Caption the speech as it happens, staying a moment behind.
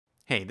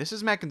Hey, this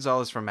is Matt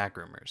Gonzalez from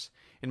MacRumors.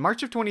 In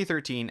March of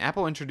 2013,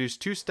 Apple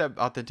introduced two-step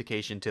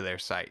authentication to their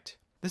site.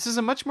 This is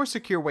a much more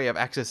secure way of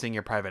accessing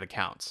your private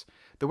accounts.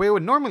 The way it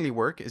would normally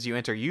work is you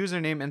enter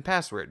username and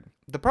password.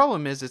 The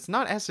problem is it's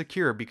not as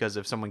secure because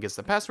if someone gets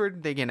the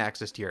password, they gain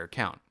access to your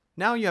account.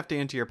 Now you have to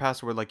enter your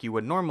password like you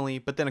would normally,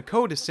 but then a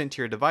code is sent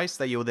to your device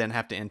that you will then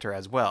have to enter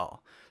as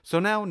well. So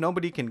now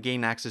nobody can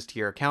gain access to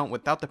your account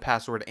without the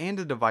password and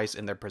the device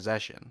in their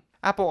possession.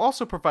 Apple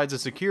also provides a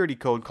security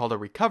code called a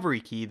recovery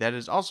key that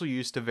is also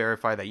used to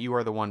verify that you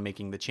are the one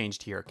making the change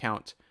to your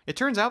account. It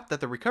turns out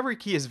that the recovery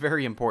key is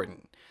very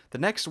important. The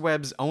Next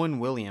Web's Owen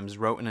Williams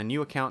wrote in a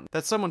new account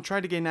that someone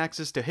tried to gain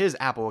access to his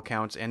Apple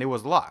account and it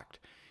was locked.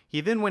 He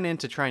then went in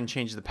to try and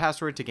change the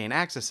password to gain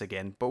access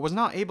again, but was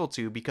not able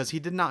to because he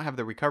did not have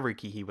the recovery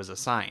key he was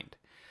assigned.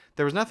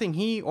 There was nothing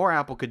he or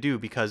Apple could do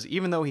because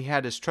even though he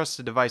had his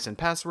trusted device and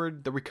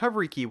password, the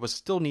recovery key was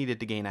still needed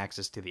to gain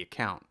access to the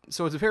account.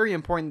 So it's very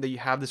important that you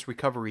have this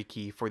recovery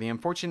key for the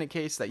unfortunate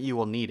case that you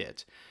will need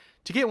it.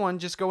 To get one,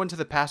 just go into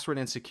the password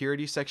and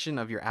security section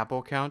of your Apple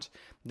account,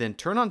 then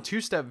turn on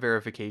two-step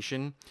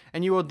verification,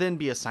 and you will then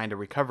be assigned a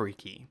recovery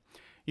key.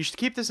 You should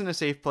keep this in a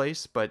safe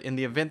place, but in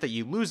the event that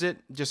you lose it,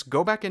 just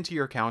go back into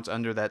your account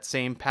under that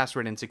same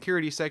password and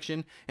security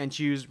section and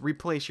choose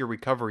replace your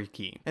recovery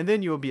key, and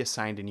then you will be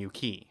assigned a new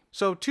key.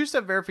 So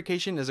two-step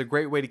verification is a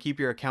great way to keep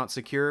your account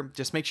secure.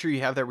 Just make sure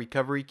you have that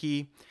recovery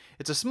key.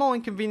 It's a small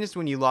inconvenience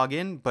when you log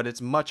in, but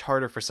it's much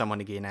harder for someone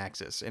to gain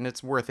access, and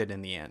it's worth it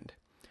in the end.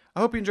 I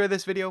hope you enjoyed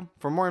this video.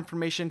 For more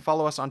information,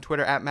 follow us on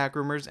Twitter at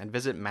MacRumors and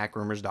visit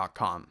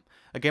MacRumors.com.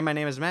 Again, my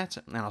name is Matt,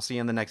 and I'll see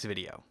you in the next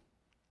video.